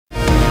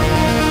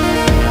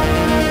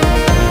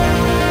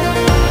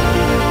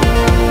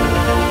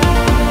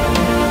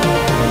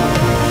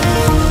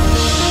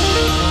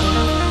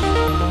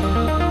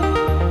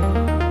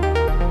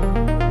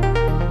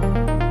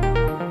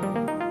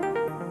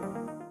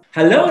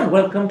Hello and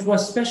welcome to a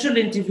special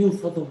interview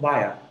for The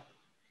Wire.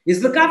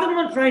 Is the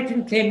government right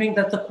in claiming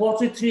that the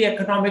quarter three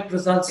economic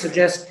results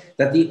suggest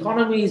that the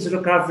economy is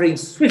recovering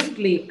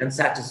swiftly and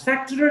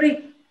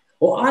satisfactorily?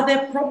 Or are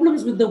there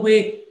problems with the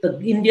way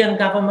the Indian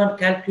government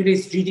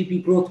calculates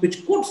GDP growth,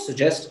 which could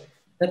suggest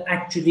that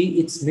actually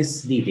it's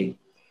misleading?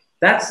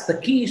 That's the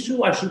key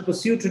issue I shall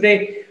pursue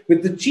today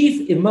with the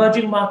chief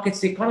emerging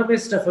markets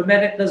economist of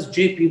America's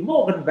JP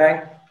Morgan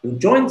Bank, who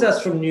joins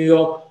us from New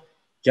York,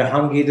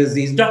 Jahangir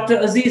Aziz. Dr.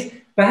 Aziz,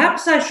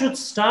 perhaps I should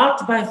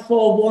start by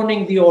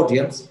forewarning the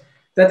audience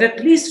that,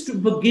 at least to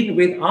begin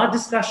with, our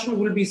discussion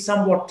will be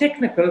somewhat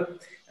technical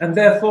and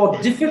therefore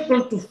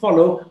difficult to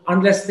follow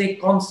unless they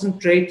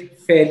concentrate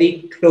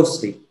fairly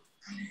closely.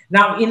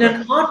 Now, in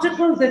an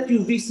article that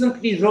you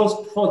recently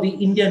wrote for the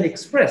Indian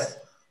Express,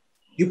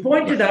 you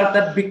pointed out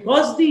that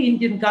because the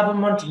Indian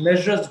government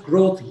measures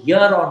growth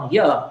year on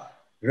year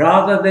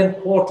rather than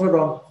quarter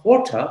on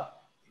quarter,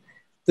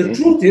 the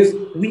truth is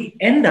we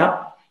end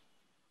up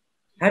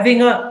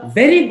having a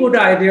very good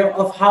idea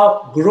of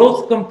how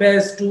growth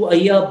compares to a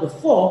year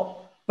before,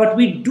 but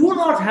we do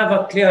not have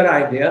a clear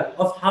idea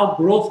of how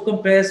growth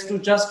compares to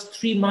just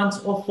 3 months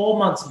or 4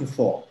 months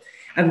before.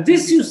 And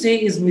this, you say,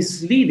 is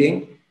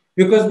misleading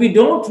because we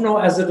don't know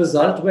as a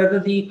result whether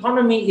the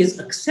economy is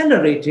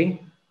accelerating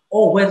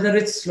or whether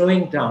it's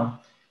slowing down.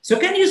 So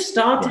can you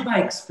start by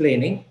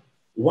explaining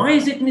why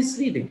is it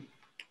misleading?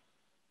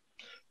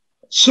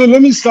 So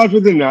let me start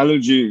with an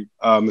analogy,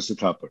 Mr.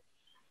 Thapar.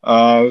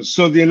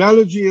 So the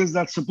analogy is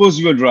that suppose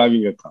you are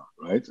driving a car,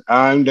 right?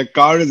 And the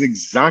car is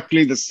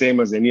exactly the same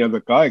as any other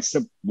car,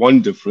 except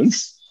one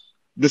difference,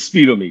 the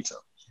speedometer.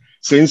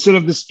 So instead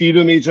of the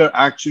speedometer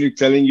actually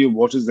telling you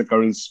what is the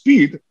current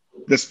speed,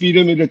 the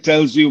speedometer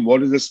tells you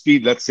what is the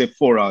speed, let's say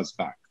 4 hours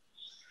back.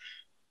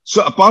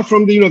 So apart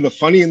from the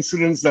funny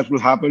incidents that will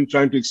happen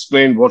trying to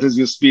explain what is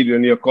your speed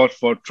when you're caught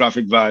for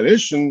traffic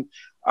violation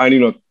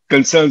and,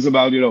 concerns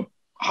about,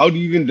 how do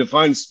you even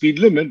define speed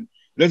limit?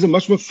 There's a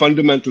much more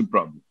fundamental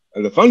problem.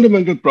 And the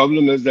fundamental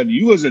problem is that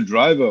you as a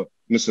driver,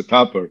 Mr.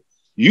 Thapar,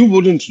 you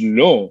wouldn't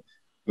know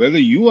whether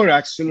you are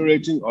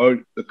accelerating or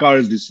the car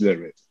is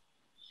decelerating.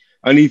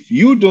 And if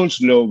you don't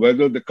know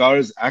whether the car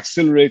is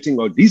accelerating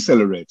or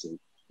decelerating,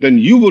 then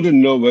you wouldn't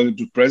know whether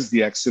to press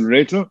the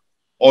accelerator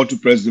or to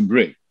press the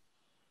brake.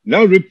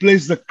 Now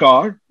replace the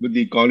car with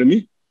the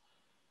economy,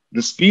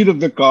 the speed of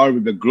the car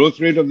with the growth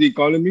rate of the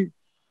economy,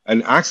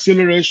 an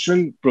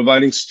acceleration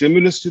providing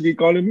stimulus to the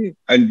economy,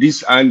 and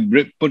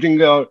putting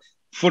the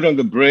foot on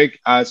the brake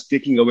as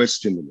taking away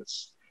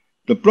stimulus.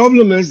 The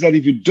problem is that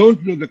if you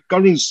don't know the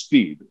current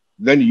speed,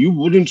 then you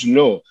wouldn't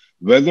know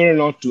whether or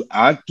not to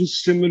add to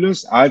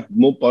stimulus, add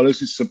more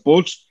policy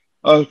support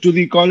to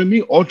the economy,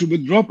 or to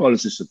withdraw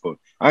policy support.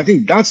 I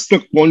think that's the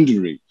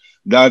quandary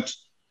that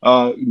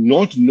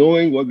not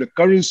knowing what the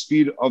current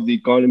speed of the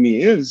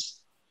economy is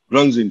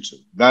runs into,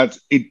 that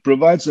it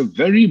provides a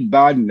very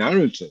bad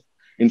narrative,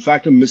 in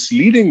fact, a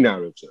misleading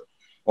narrative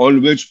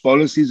on which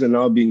policies are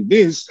now being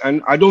based.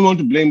 And I don't want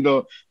to blame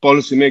the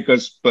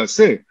policymakers per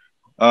se,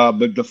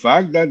 but the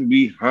fact that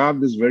we have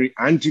this very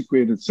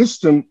antiquated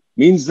system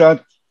means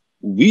that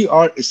we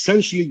are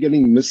essentially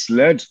getting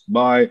misled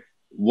by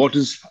what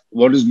is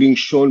being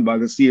shown by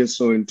the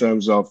CSO in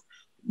terms of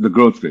the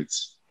growth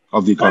rates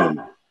of the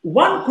economy.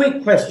 One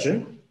quick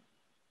question.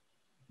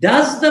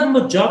 Does the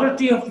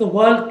majority of the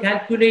world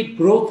calculate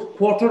growth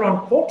quarter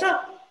on quarter?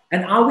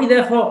 And are we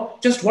therefore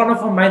just one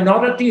of a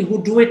minority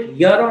who do it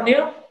year on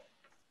year?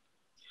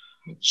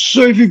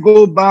 So if you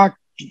go back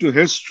to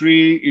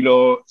history,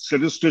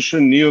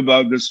 statisticians knew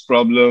about this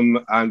problem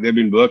and they've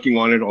been working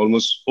on it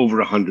almost over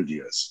 100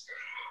 years.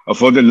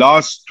 For the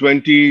last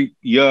 20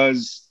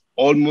 years,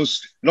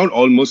 not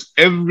almost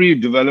every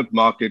developed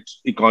market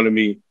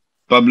economy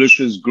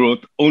publishes growth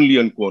only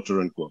on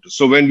quarter.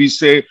 So when we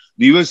say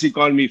the US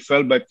economy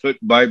fell by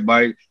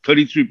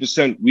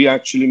 33%, we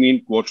actually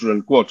mean quarter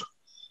on quarter.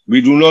 We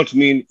do not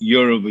mean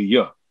year over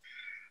year.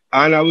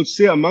 And I would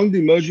say among the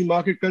emerging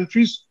market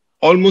countries,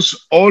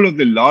 almost all of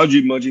the large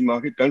emerging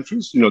market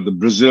countries, the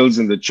Brazils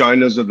and the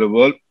Chinas of the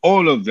world,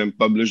 all of them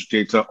publish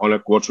data on a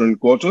quarter on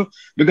quarter,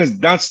 because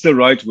that's the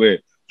right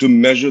way to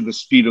measure the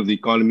speed of the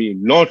economy,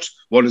 not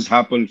what has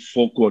happened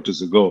 4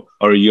 quarters ago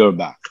or a year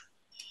back.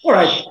 All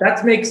right,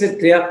 that makes it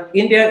clear.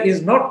 India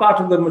is not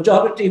part of the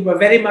majority, but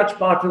very much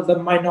part of the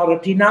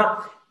minority.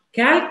 Now,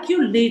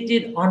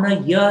 calculated on a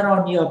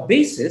year-on-year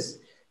basis,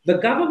 the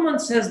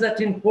government says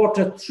that in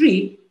quarter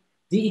three,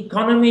 the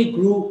economy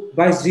grew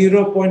by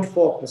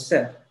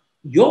 0.4%.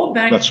 Your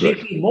bank,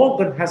 JP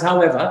Morgan, has,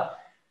 however,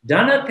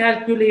 done a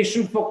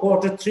calculation for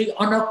quarter three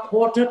on a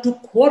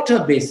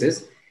quarter-to-quarter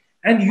basis,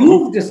 and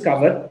you've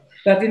discovered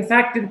that, in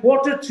fact, in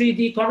quarter three,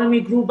 the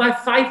economy grew by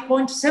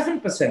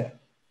 5.7%.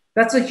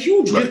 That's a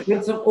huge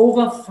difference of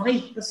over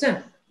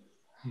 5%.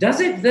 Does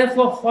it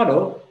therefore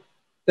follow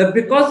that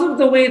because of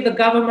the way the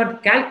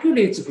government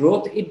calculates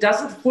growth, it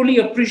doesn't fully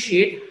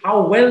appreciate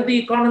how well the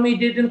economy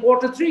did in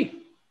quarter three?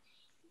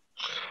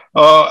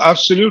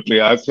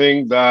 Absolutely. I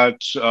think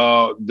that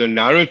the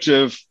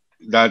narrative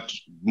that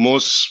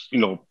most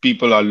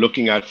people are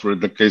looking at for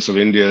the case of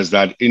India is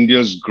that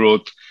India's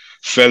growth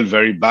fell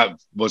very bad,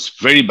 was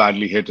very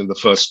badly hit in the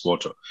first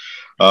quarter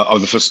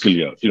of the fiscal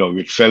year.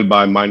 It fell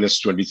by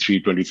minus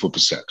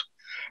 24%.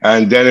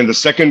 And then in the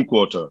second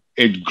quarter,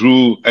 it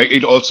grew,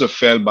 it also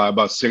fell by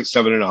about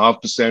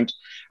 7.5%.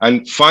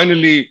 And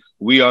finally,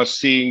 we are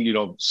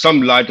seeing,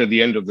 some light at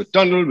the end of the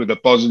tunnel with a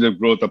positive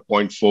growth of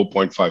 0.4,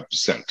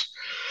 0.5%.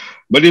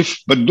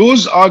 But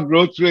those are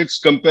growth rates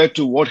compared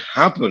to what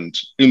happened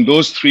in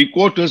those 3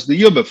 quarters the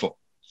year before.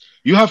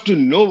 You have to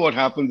know what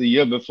happened the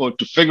year before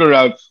to figure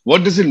out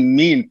what does it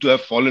mean to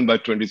have fallen by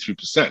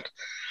 23%.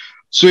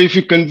 So if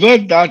you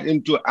convert that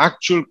into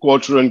actual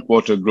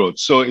quarter-on-quarter growth,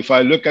 so if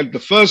I look at the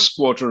first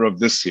quarter of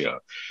this year,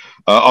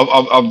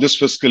 of this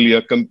fiscal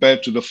year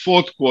compared to the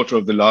fourth quarter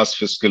of the last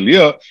fiscal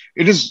year,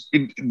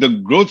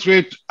 the growth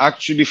rate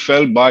actually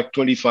fell by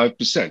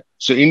 25%.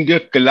 So India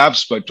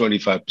collapsed by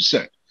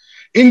 25%.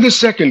 In the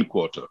second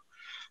quarter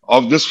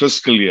of this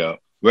fiscal year,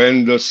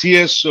 when the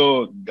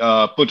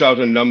CSO put out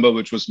a number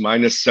which was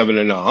minus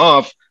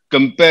 7.5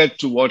 compared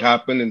to what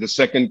happened in the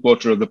second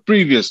quarter of the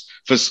previous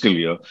fiscal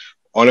year,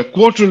 on a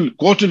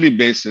quarterly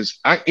basis,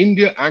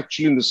 India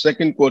actually in the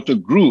second quarter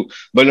grew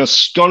by an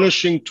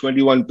astonishing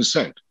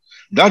 21%.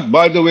 That,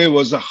 by the way,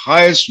 was the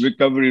highest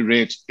recovery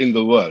rate in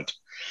the world.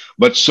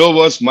 But so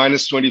was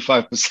minus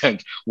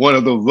 25%, one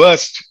of the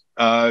worst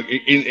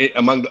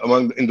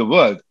in the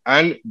world.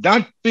 And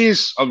that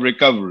pace of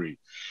recovery,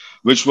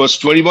 which was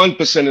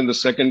 21% in the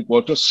second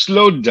quarter,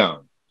 slowed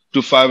down to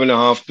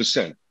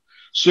 5.5%.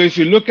 So if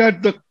you look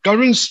at the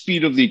current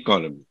speed of the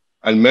economy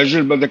and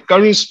measured by the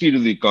current speed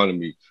of the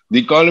economy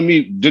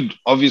did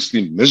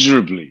obviously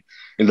miserably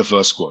in the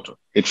first quarter.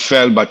 It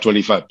fell by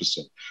 25%,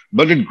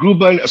 but it grew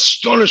by an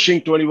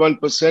astonishing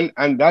 21%,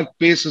 and that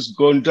pace has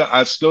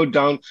slowed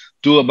down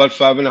to about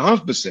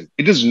 5.5%.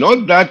 It is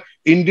not that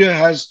India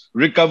has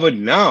recovered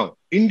now.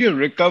 India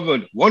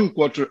recovered 1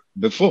 quarter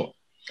before.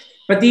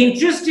 But the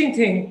interesting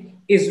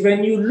thing is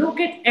when you look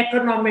at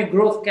economic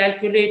growth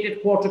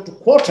calculated quarter to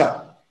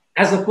quarter,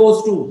 as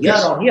opposed to year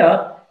on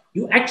year,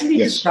 you actually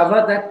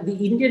discover that the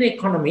Indian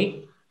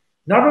economy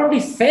not only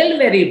fell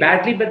very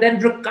badly, but then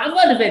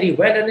recovered very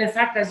well. And in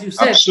fact, as you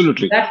said,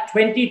 absolutely, that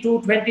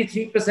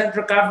 23%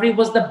 recovery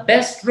was the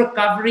best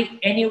recovery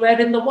anywhere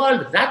in the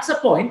world. That's a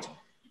point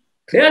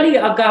clearly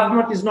our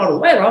government is not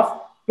aware of,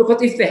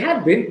 because if they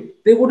had been,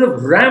 they would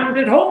have rammed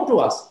it home to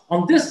us.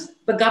 On this,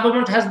 the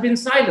government has been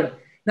silent.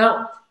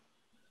 Now,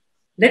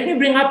 let me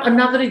bring up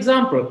another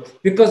example,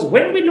 because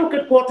when we look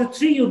at quarter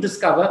 3, you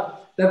discover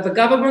that the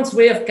government's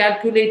way of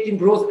calculating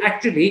growth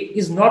actually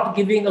is not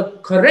giving a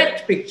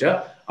correct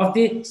picture of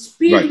the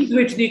speed with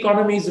which the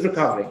economy is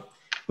recovering.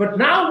 But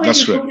now when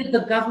you look at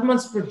the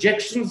government's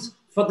projections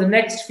for the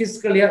next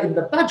fiscal year in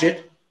the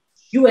budget,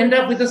 you end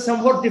up with a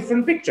somewhat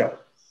different picture.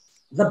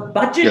 The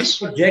budget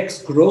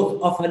projects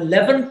growth of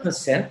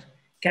 11%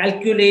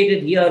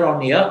 calculated year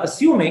on year,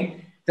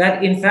 assuming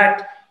that in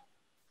fact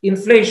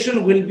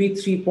inflation will be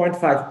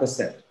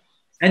 3.5%.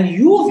 And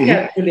you've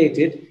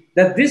calculated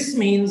that this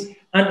means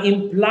an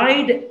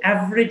implied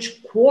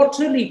average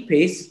quarterly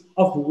pace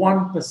of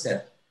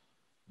 1%.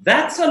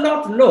 That's a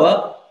lot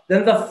lower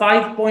than the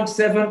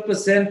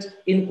 5.7%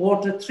 in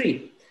quarter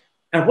 3.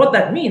 And what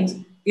that means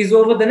is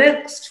over the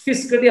next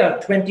fiscal year,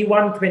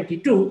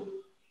 21-22,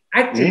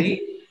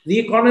 actually the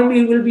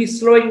economy will be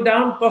slowing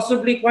down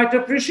possibly quite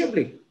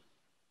appreciably.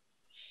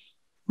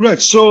 Right.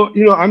 So,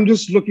 I'm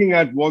just looking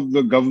at what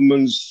the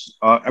government's,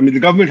 the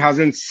government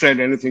hasn't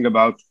said anything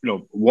about,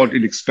 what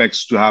it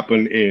expects to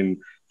happen in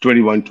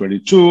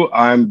 21-22.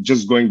 I'm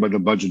just going by the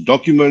budget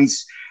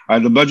documents.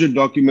 The budget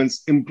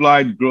documents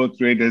implied growth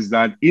rate is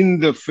that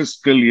in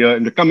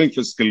the coming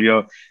fiscal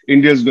year,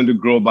 India is going to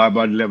grow by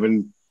about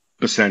 11%.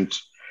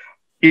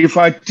 If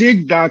I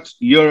take that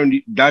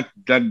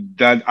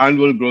that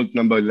annual growth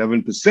number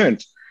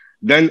 11%,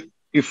 then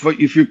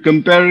if you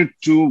compare it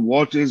to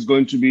what is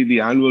going to be the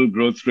annual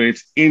growth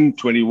rates in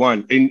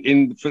 21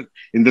 in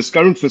this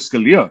current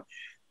fiscal year,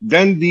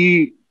 then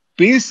the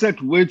pace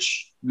at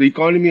which the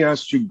economy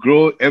has to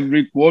grow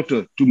every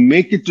quarter to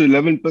make it to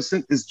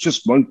 11% is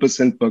just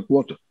 1% per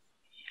quarter,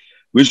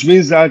 which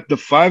means that the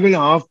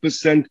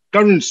 5.5%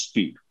 current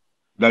speed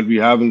that we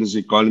have in this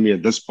economy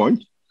at this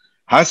point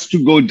has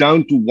to go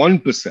down to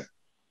 1%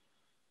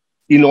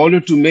 in order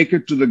to make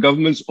it to the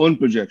government's own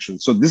projection.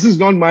 So this is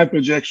not my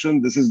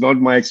projection. This is not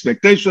my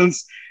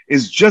expectations.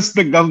 It's just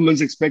the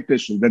government's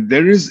expectation that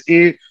there is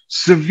a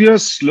severe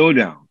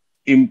slowdown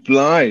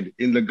implied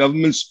in the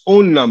government's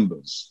own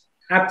numbers.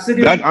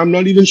 Absolutely. That I'm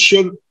not even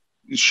sure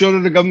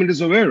that the government is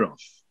aware of.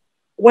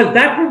 Well,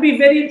 that would be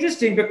very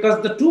interesting,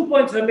 because the 2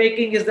 points we're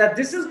making is that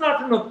this is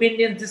not an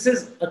opinion. This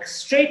is a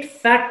straight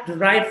fact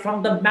derived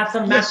from the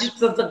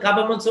mathematics of the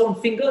government's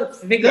own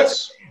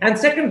figures. And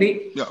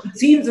secondly, it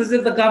seems as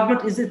if the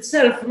government is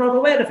itself not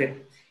aware of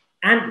it.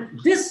 And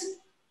this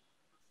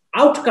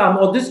outcome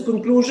or this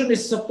conclusion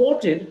is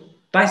supported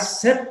by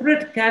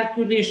separate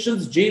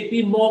calculations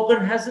JP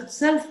Morgan has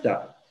itself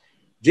done.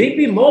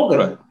 JP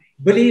Morgan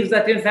believes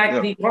that, in fact,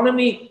 Yeah. the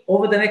economy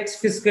over the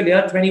next fiscal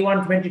year,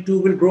 21-22,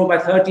 will grow by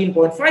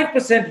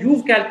 13.5%.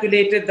 You've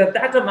calculated that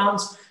that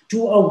amounts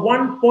to a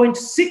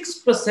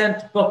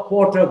 1.6% per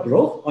quarter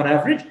growth on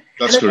average. And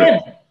That's again,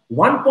 correct.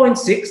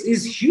 1.6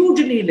 is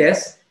hugely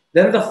less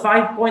than the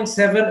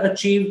 5.7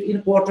 achieved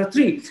in quarter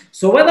three.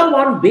 So whether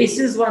one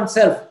bases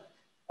oneself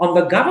on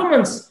the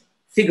government's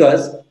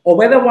figures or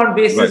whether one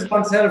bases Right.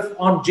 oneself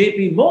on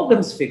JP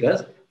Morgan's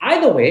figures,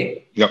 either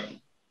way, Yep.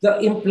 the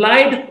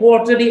implied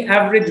quarterly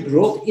average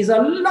growth is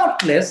a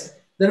lot less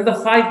than the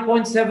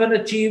 5.7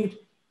 achieved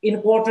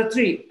in quarter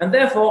three. And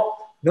therefore,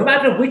 no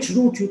matter which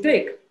route you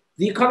take,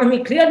 the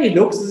economy clearly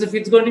looks as if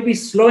it's going to be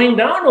slowing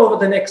down over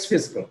the next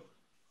fiscal.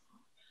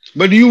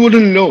 But you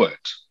wouldn't know it.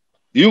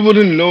 You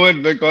wouldn't know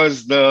it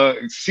because the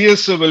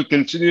CSO will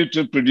continue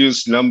to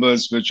produce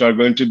numbers which are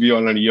going to be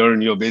on a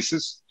year-on-year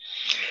basis.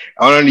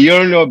 On a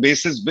year-on-year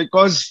basis,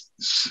 because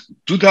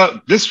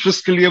this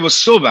fiscal year was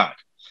so bad.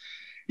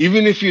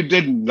 Even if you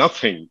did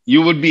nothing,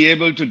 you would be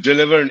able to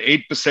deliver an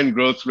 8%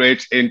 growth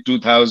rate in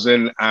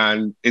 2000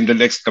 and in the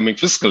next coming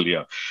fiscal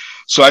year.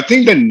 So I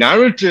think the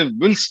narrative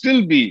will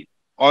still be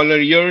on a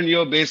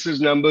year-on-year basis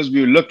numbers.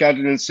 We look at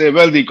it and say,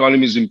 well, the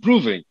economy is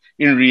improving.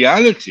 In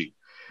reality,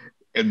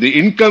 the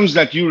incomes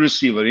that you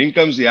receive, or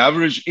incomes the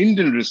average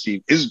Indian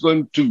receive, is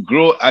going to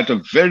grow at a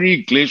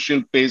very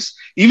glacial pace,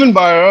 even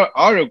by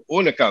our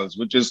own accounts,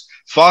 which is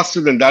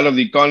faster than that of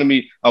the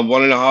economy of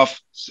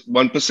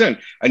 1.5%.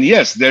 And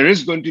yes, there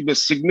is going to be a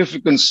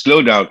significant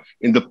slowdown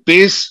in the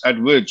pace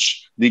at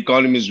which the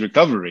economy is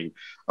recovering,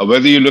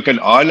 whether you look at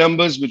our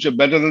numbers, which are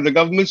better than the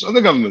government's, or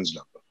the government's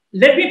number.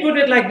 Let me put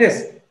it like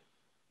this.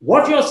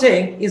 What you're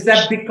saying is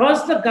that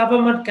because the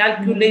government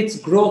calculates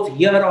growth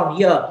year on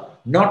year,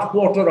 not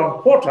quarter on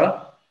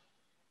quarter,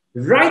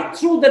 right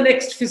through the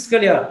next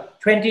fiscal year,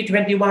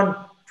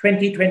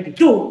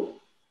 2021-2022,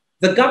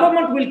 the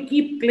government will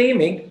keep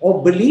claiming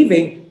or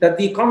believing that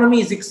the economy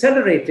is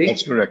accelerating.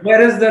 That's correct.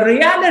 Whereas the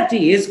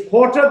reality is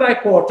quarter by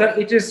quarter,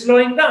 it is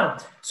slowing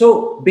down.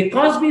 So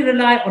because we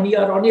rely on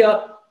year,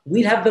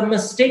 we have the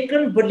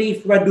mistaken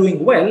belief we're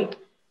doing well.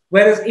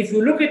 Whereas if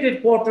you look at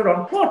it quarter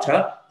on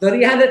quarter, the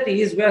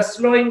reality is we're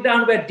slowing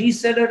down, we're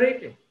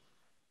decelerating.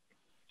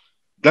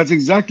 That's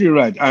exactly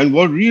right. And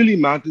what really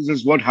matters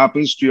is what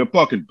happens to your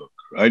pocketbook,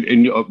 right?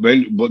 In your,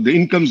 the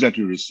incomes that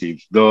you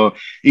receive, the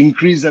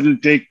increase that will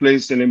take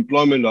place in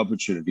employment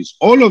opportunities,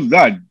 all of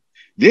that,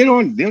 they're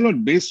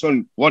not based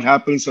on what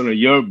happens on a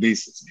year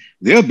basis.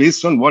 They are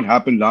based on what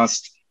happened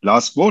last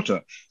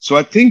quarter. So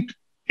I think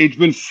it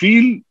will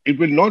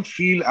not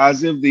feel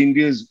as if the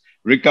India is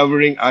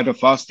recovering at a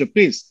faster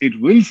pace. It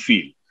will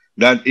feel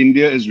that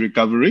India is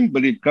recovering,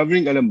 but it's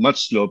recovering at a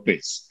much slower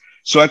pace.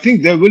 So I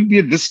think there will be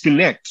a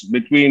disconnect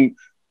between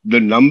the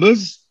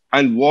numbers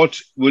and what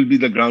will be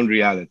the ground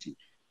reality.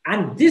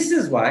 And this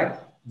is why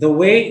the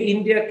way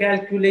India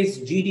calculates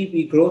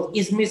GDP growth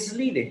is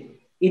misleading.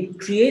 It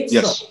creates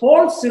a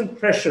false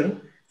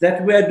impression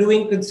that we're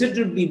doing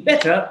considerably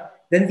better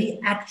than the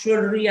actual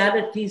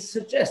reality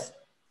suggests.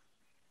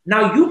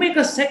 Now, you make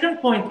a second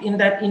point in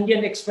that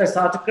Indian Express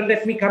article.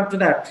 Let me come to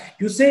that.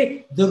 You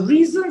say the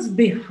reasons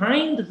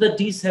behind the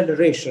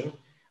deceleration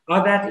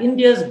are that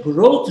India's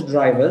growth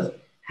drivers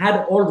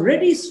had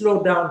already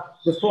slowed down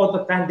before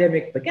the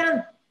pandemic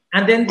began.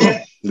 And then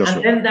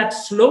that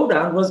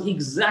slowdown was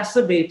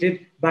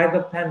exacerbated by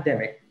the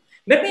pandemic.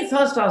 Let me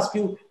first ask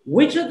you,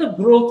 which are the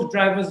growth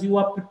drivers you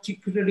are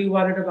particularly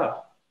worried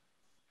about?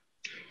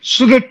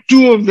 So there are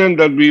two of them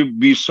that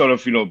we sort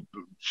of,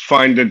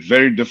 find it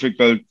very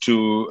difficult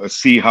to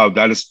see how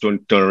that is going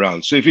to turn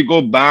around. So if you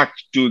go back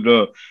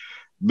to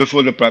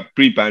before the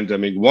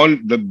pre-pandemic,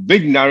 the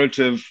big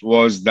narrative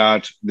was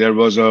that there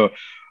was a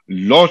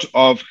lot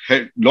of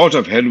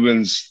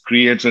headwinds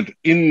created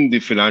in the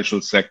financial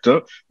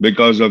sector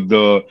because of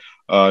the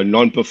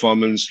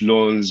non-performance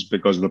loans,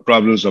 because of the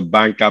problems of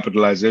bank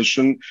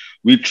capitalization.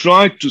 We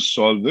tried to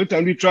solve it,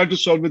 and we tried to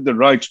solve it the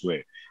right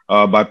way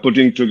by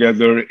putting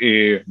together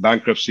a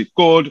bankruptcy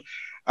code.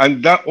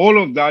 And that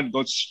all of that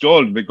got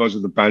stalled because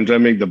of the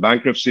pandemic. The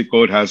bankruptcy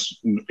code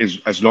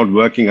is not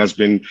working, has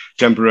been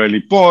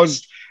temporarily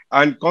paused.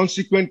 And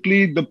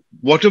consequently,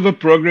 whatever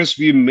progress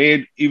we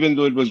made, even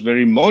though it was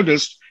very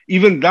modest,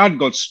 even that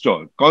got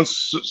stalled,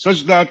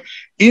 such that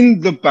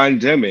in the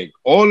pandemic,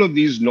 all of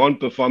these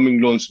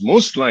non-performing loans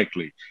most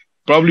likely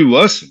probably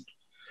worsened.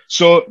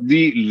 So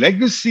the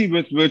legacy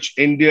with which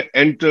India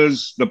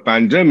enters the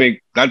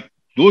pandemic,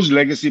 those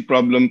legacy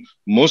problems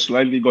most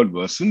likely got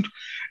worsened.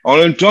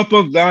 On top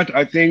of that,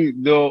 I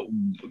think the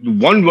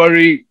one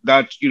worry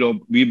that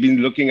we've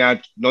been looking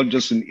at, not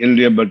just in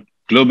India but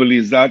globally,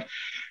 is that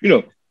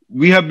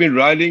we have been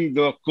riding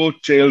the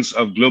coattails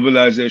of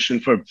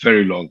globalization for a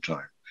very long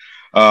time.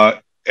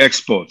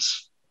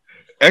 Exports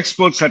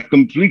had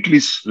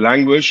completely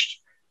languished.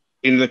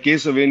 In the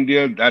case of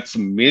India, that's a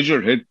major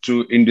hit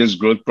to India's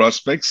growth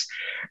prospects.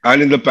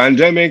 And in the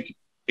pandemic,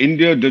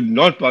 India did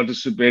not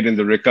participate in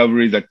the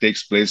recovery that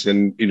takes place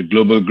in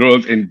global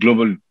growth, in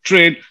global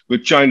trade,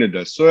 which China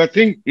does. So I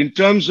think in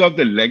terms of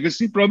the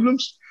legacy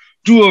problems,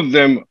 two of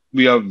them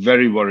we are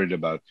very worried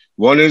about.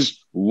 One is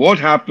what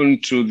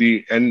happened to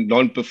the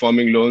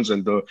non-performing loans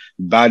and the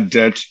bad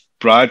debt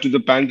prior to the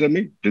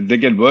pandemic? Did they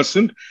get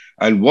worsened?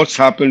 And what's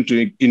happened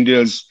to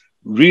India's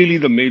really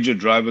the major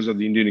drivers of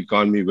the Indian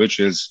economy, which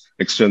is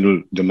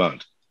external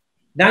demand?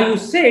 Now, you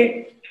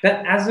say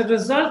that as a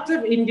result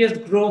of India's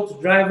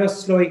growth drivers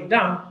slowing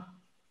down,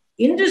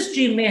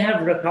 industry may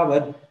have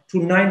recovered to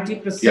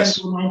 90%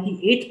 Yes. or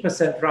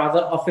 98% rather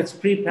of its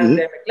Mhm.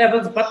 pre-pandemic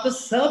levels, but the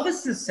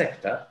services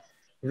sector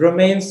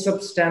remains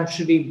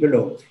substantially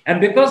below. And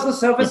because the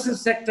Yeah,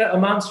 services sector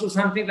amounts to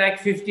something like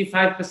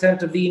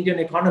 55% of the Indian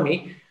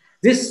economy,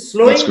 this that's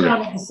slowing down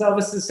correct. of the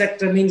services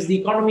sector means the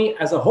economy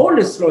as a whole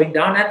is slowing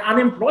down, and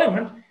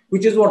unemployment,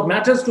 which is what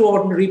matters to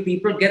ordinary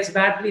people, gets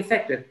badly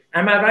affected.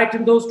 Am I right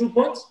in those 2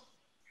 points?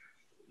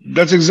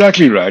 That's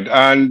exactly right.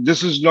 And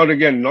this is not,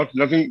 again,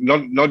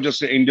 not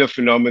just an India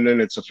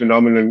phenomenon. It's a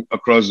phenomenon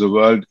across the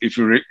world. If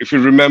you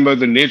remember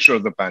the nature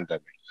of the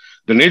pandemic,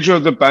 the nature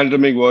of the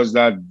pandemic was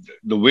that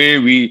the way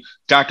we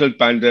tackled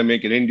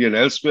pandemic in India and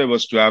elsewhere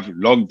was to have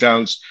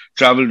lockdowns,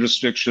 travel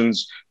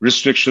restrictions,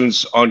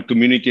 restrictions on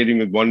communicating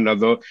with one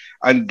another.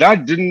 And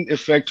that didn't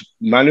affect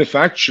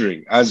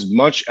manufacturing as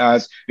much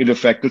as it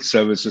affected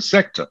services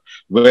sector,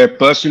 where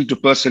person to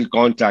person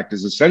contact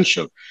is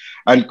essential.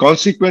 And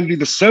consequently,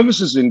 the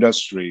services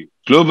industry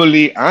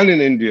globally and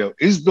in India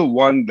is the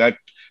one that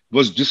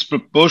was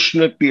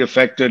disproportionately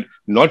affected,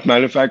 not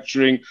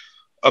manufacturing.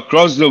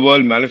 Across the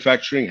world,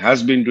 manufacturing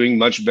has been doing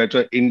much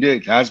better. India,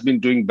 it has been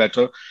doing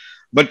better.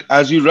 But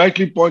as you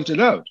rightly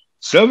pointed out,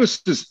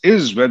 services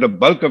is where the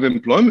bulk of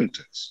employment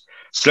is.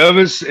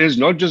 Service is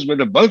not just where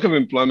the bulk of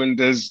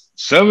employment is,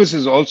 service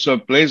is also a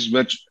place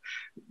which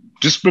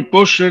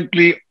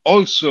disproportionately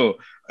also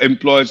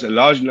employs a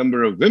large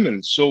number of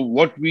women. So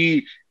what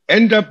we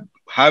end up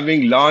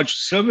having large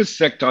service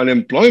sector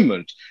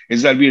unemployment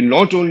is that we are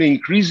not only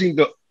increasing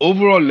the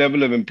overall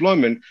level of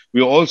employment,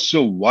 we're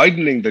also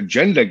widening the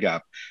gender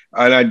gap.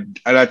 And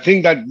I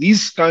think that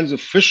these kinds of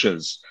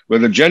fissures, where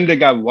the gender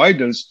gap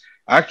widens,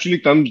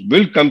 actually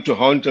will come to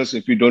haunt us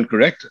if we don't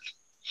correct it.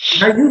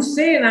 Now, you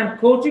say, and I'm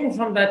quoting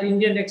from that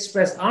Indian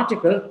Express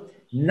article,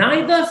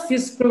 neither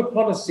fiscal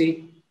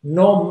policy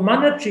nor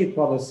monetary But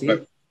policy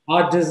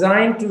are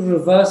designed to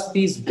reverse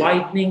these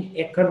widening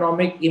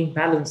economic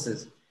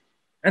imbalances.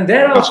 And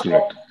that's thereafter,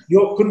 correct.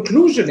 your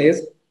conclusion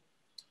is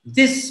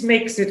this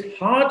makes it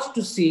hard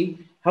to see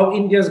how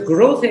India's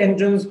growth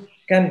engines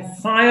can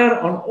fire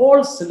on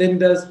all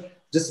cylinders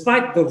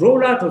despite the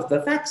rollout of the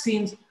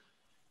vaccines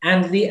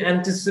and the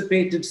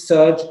anticipated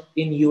surge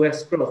in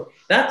US growth.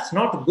 That's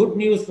not good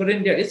news for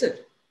India, is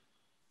it?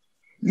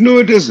 No,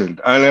 it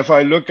isn't. And if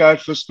I look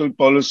at fiscal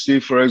policy,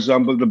 for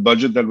example, the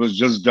budget that was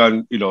just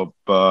done, a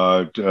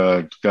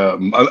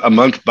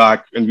month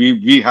back, and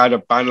we had a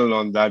panel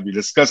on that. We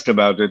discussed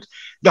about it.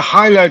 The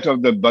highlight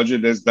of the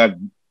budget is that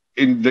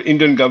the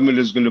Indian government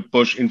is going to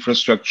push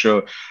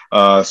infrastructure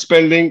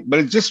spending, but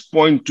it's just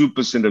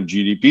 0.2% of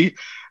GDP,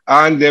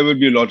 and there will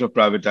be a lot of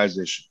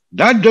privatization.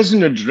 That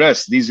doesn't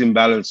address these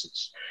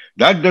imbalances.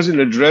 That doesn't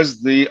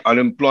address the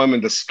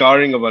unemployment, the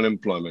scarring of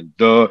unemployment.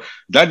 That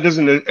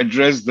doesn't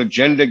address the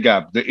gender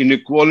gap, the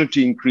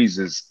inequality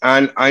increases.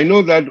 And I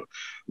know that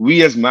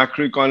we as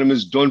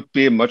macroeconomists don't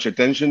pay much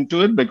attention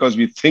to it because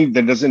we think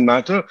that doesn't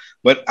matter.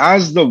 But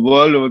as the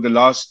world over the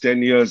last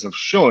 10 years have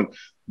shown,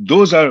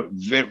 those are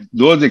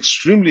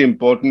extremely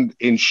important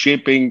in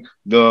shaping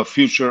the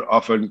future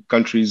of a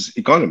country's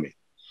economy.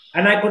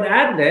 And I could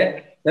add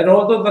there that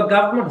although the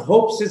government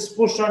hopes its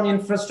push on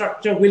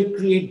infrastructure will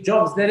create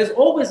jobs, there is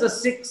always a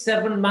 6,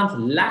 7 month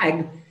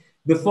lag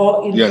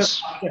before Yes.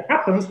 infrastructure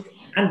happens.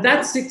 And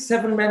that 6,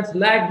 7 month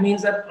lag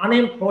means that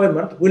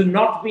unemployment will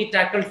not be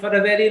tackled for a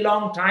very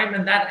long time.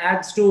 And that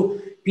adds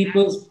to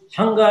people's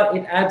hunger,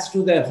 it adds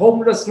to their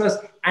homelessness,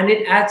 and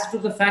it adds to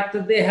the fact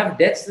that they have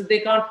debts that they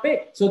can't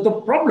pay. So the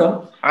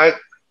problem I,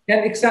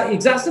 can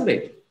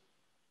exacerbate.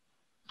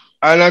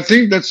 And I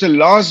think that's the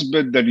last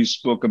bit that you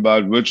spoke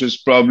about, which is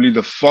probably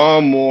the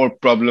far more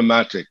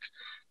problematic.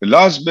 The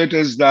last bit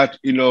is that,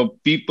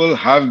 people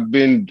have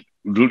been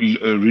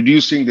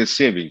reducing their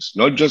savings,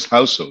 not just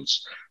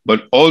households,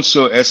 but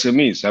also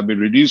SMEs have been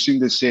reducing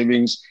their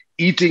savings,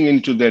 eating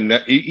into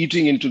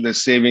their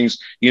savings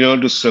in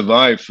order to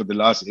survive for the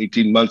last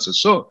 18 months or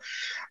so.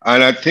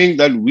 And I think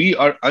that we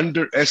are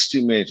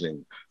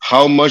underestimating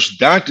how much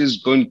that is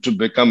going to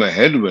become a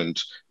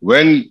headwind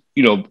when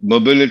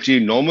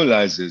mobility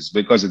normalizes,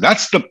 because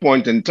that's the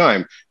point in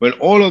time when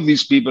all of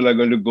these people are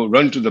going to go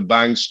run to the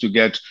banks to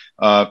get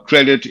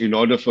credit in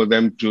order for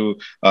them to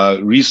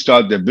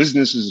restart their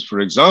businesses,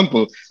 for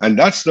example. And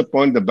that's the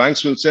point the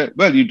banks will say,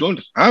 well, you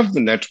don't have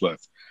the net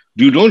worth,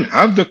 you don't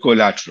have the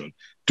collateral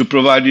to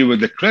provide you with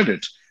the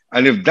credit.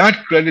 And if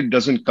that credit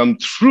doesn't come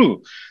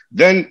through,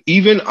 then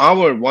even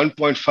our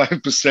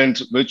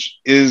 1.5%, which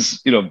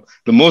is the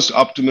most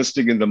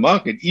optimistic in the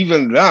market,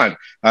 even that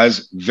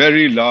has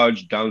very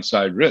large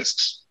downside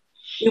risks.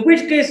 In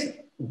which case,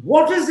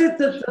 what is it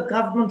that the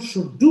government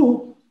should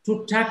do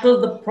to tackle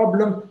the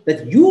problem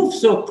that you've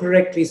so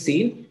correctly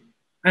seen,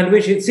 and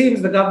which it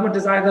seems the government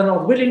is either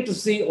not willing to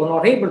see or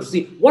not able to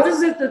see. What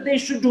is it that they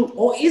should do?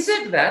 Or is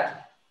it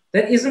that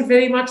there isn't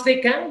very much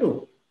they can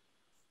do?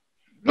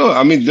 No,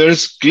 I mean,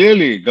 there's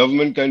clearly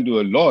government can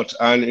do a lot,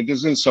 and it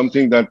isn't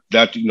something that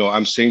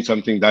I'm saying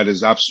something that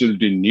is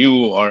absolutely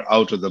new or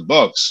out of the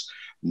box.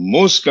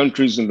 Most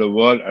countries in the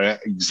world are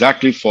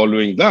exactly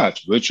following that,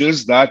 which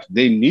is that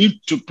they need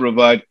to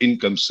provide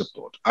income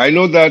support. I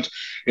know that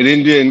in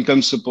India,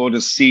 income support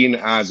is seen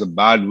as a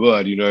bad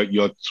word.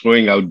 You're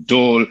throwing out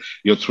dole,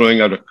 you're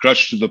throwing out a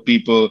crutch to the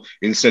people.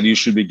 Instead, you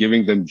should be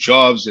giving them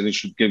jobs and you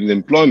should give them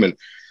employment.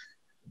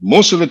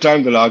 Most of the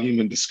time, the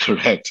argument is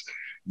correct.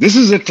 This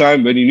is a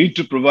time when you need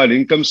to provide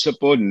income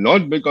support,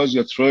 not because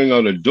you're throwing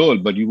out a dole,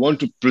 but you want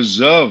to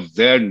preserve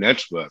their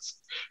net worth.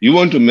 You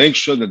want to make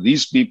sure that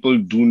these people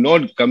do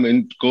not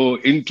go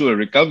into a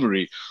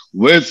recovery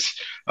with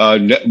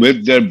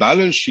their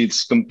balance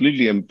sheets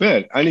completely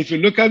impaired. And if you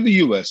look at the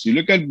US, you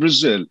look at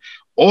Brazil,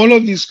 all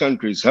of these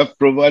countries have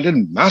provided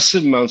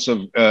massive amounts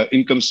of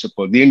income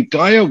support. The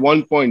entire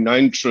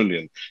 1.9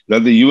 trillion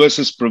that the US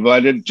has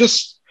provided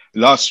just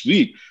last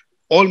week,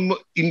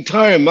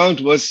 entire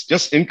amount was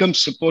just income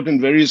support in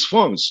various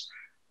forms.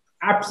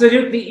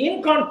 Absolutely.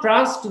 In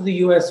contrast to the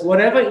US,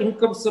 whatever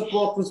income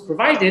support was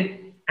provided,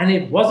 and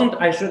it wasn't,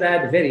 I should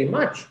add, very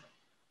much,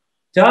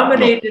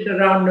 terminated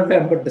around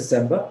November,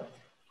 December.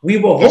 We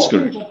were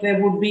hoping that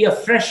there would be a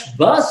fresh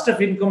burst of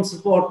income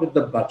support with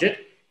the budget,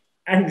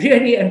 and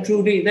really and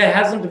truly, there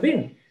hasn't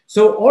been.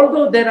 So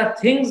although there are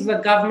things the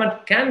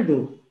government can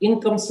do,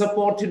 income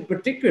support in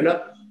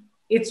particular,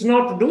 it's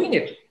not doing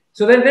it.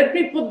 So then let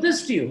me put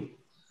this to you.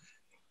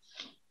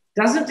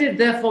 Doesn't it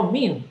therefore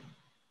mean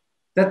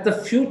that the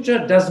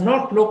future does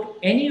not look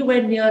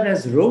anywhere near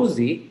as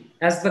rosy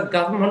as the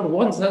government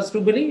wants us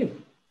to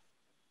believe?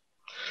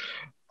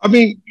 I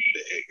mean,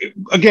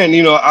 again,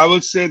 I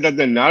would say that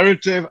the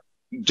narrative,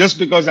 just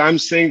because I'm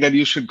saying that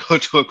you should go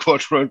to a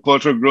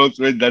quarter-on-quarter growth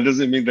rate, that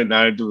doesn't mean the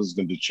narrative is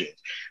going to change.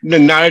 The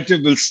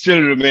narrative will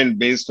still remain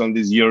based on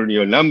these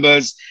year-on-year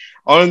numbers.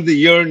 On the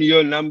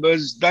year-on-year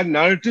numbers, that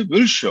narrative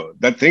will show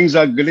that things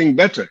are getting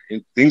better,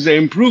 things are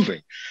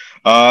improving.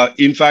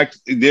 In fact,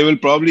 they will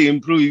probably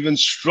improve even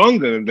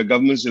stronger than the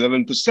government's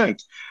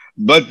 11%.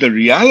 But the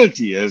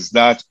reality is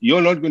that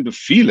you're not going to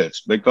feel it,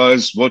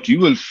 because what you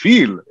will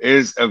feel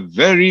is a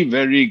very,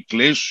 very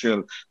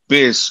glacial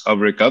pace of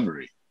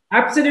recovery.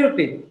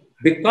 Absolutely.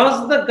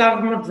 Because the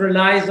government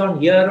relies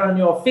on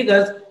year-on-year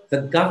figures,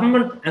 the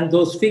government and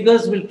those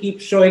figures will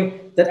keep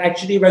showing that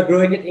actually we're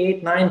growing at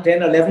 8, 9, 10,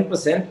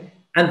 11%,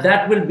 and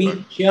that will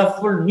be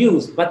cheerful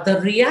news. But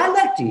the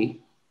reality,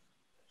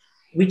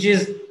 which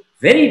is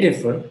very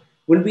different,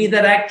 will be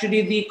that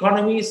actually the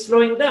economy is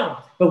slowing down.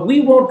 But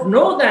we won't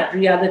know that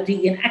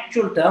reality in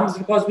actual terms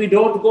because we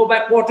don't go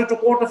back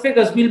quarter-to-quarter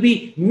figures. We'll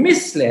be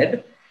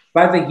misled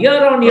by the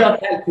year-on-year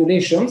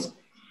calculations,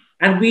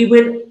 and we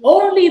will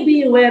only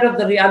be aware of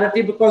the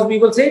reality because we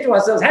will say to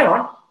ourselves, hang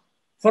on,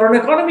 for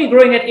an economy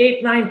growing at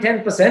 8, 9,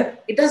 10%,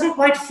 it doesn't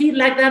quite feel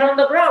like that on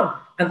the ground.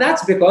 And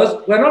that's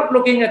because we're not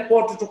looking at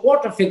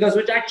quarter-to-quarter figures,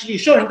 which are actually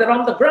showing that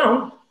on the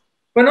ground,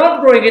 we're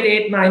not growing at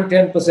 8, 9,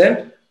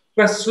 10%.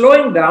 We're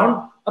slowing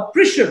down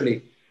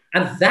appreciably.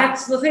 And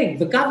that's the thing.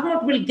 The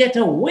government will get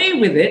away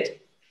with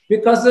it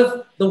because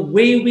of the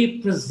way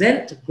we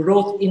present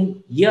growth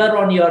in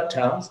year-on-year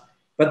terms.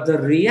 But the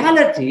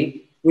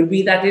reality will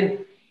be that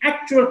in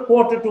actual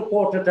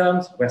quarter-to-quarter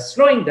terms, we're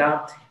slowing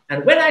down.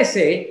 And when I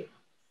say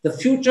the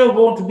future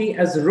won't be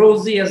as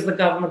rosy as the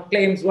government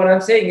claims, what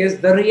I'm saying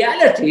is the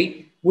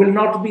reality will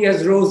not be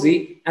as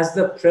rosy as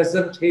the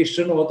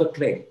presentation or the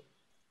claim.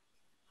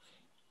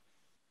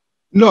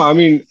 No, I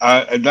mean,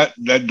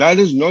 that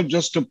is not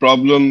just a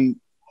problem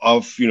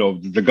of,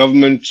 the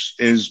government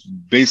is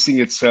basing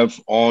itself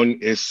on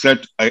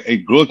a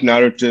growth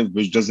narrative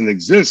which doesn't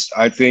exist.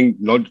 I think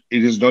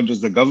it is not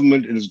just the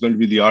government, it is going to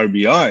be the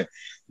RBI.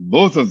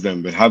 Both of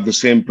them will have the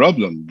same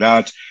problem,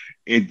 that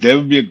there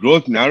will be a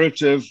growth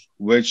narrative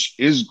which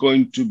is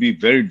going to be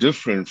very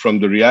different from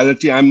the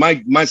reality. And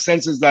my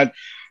sense is that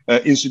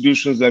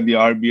institutions like the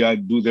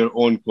RBI do their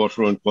own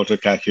quarter-on-quarter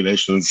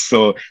calculations,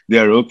 so they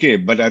are okay.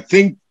 But I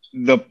think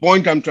the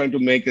point I'm trying to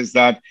make is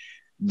that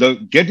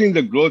getting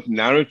the growth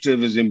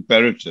narrative is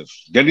imperative.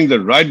 Getting the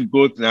right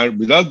growth narrative,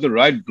 without the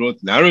right growth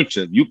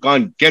narrative, you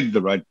can't get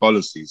the right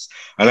policies.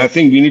 And I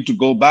think we need to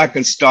go back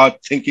and start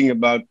thinking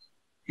about,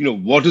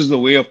 what is the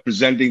way of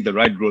presenting the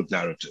right growth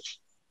narrative?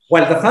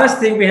 Well, the first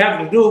thing we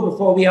have to do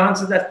before we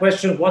answer that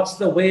question, what's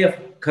the way of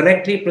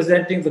correctly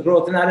presenting the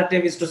growth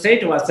narrative, is to say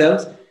to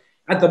ourselves,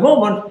 at the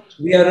moment,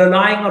 we are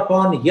relying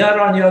upon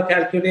year-on-year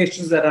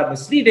calculations that are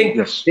misleading.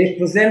 Yes. They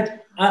present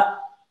an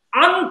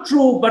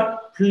untrue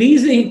but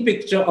pleasing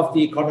picture of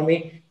the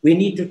economy. We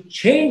need to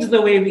change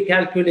the way we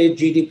calculate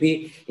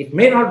GDP. It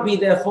may not be,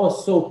 therefore,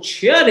 so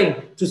cheering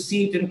to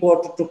see it in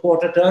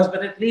quarter-to-quarter terms,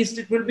 but at least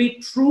it will be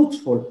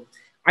truthful.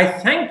 I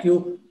thank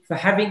you for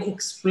having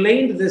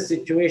explained this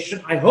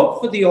situation. I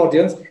hope for the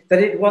audience that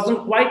it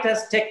wasn't quite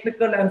as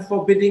technical and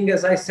forbidding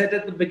as I said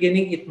at the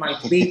beginning it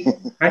might be.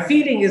 My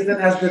feeling is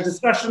that as the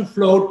discussion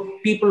flowed,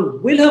 people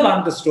will have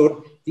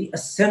understood the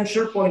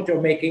essential point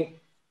you're making.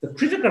 The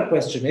critical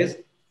question is,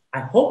 I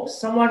hope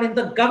someone in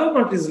the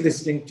government is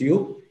listening to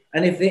you.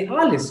 And if they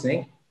are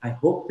listening, I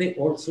hope they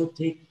also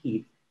take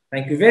heed.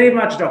 Thank you very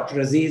much, Dr.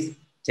 Aziz.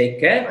 Take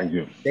care. Thank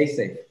you. Stay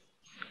safe.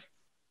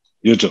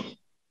 You too.